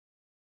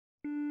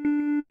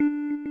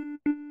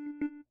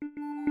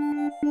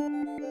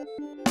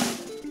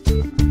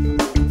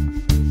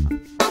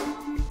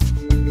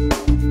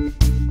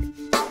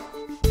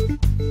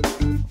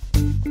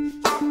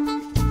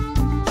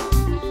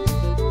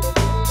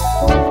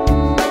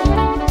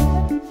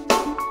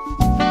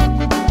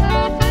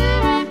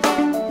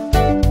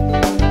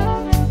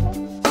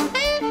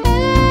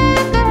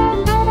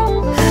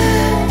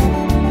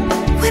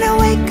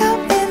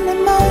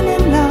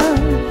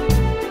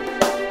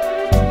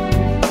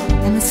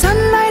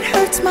sunlight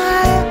hurts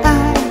my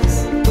eyes,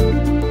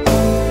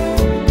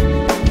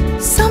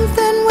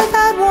 something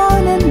without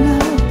warning,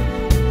 love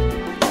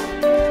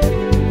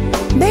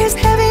bears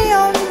heavy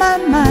on my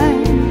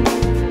mind.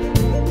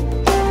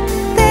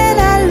 Then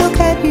I look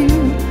at you,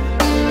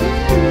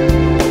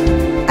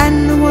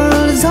 and the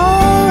world is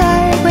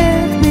alright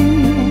with me.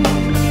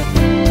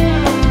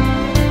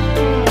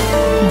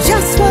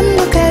 Just one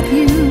look at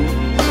you,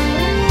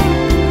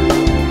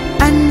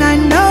 and I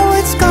know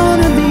it's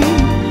gonna be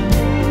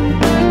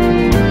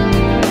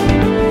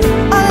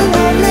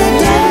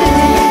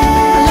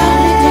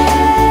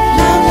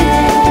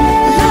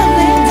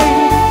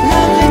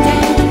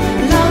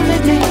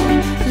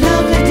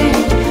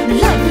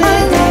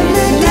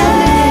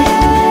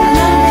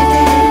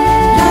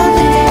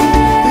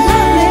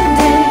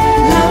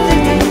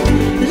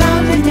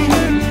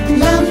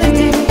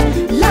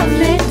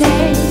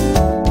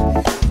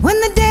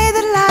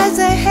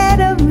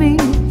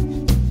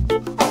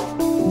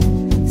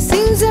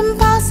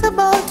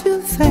impossible to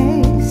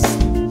face,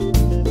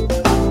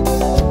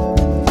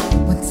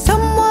 with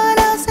someone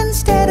else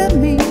instead of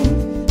me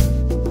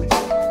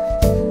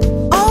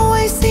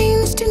always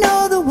seems to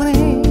know the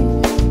way.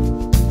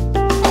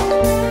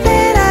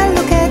 Then I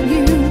look at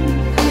you,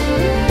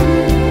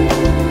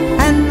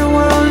 and the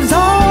world's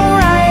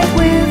alright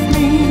with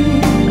me.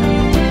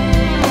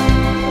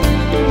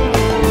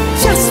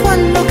 Just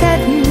one look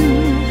at you,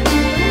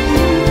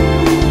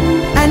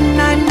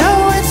 and I know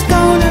it's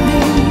gonna be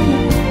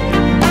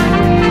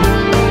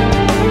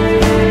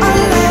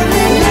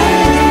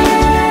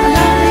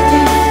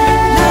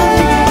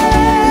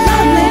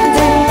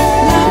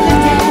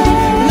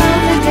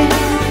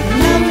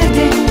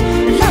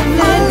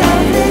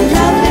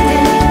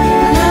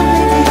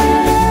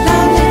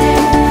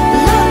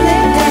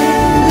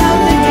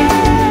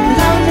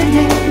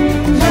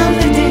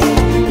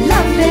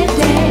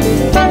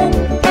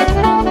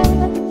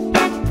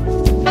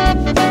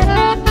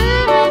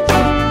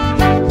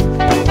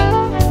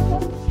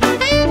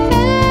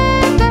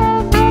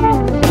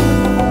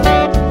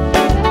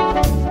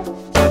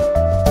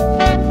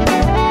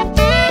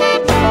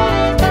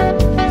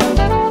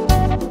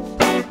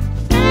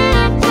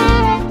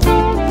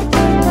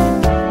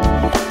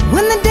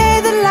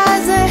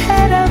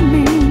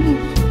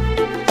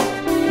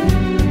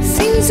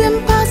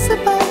impossible.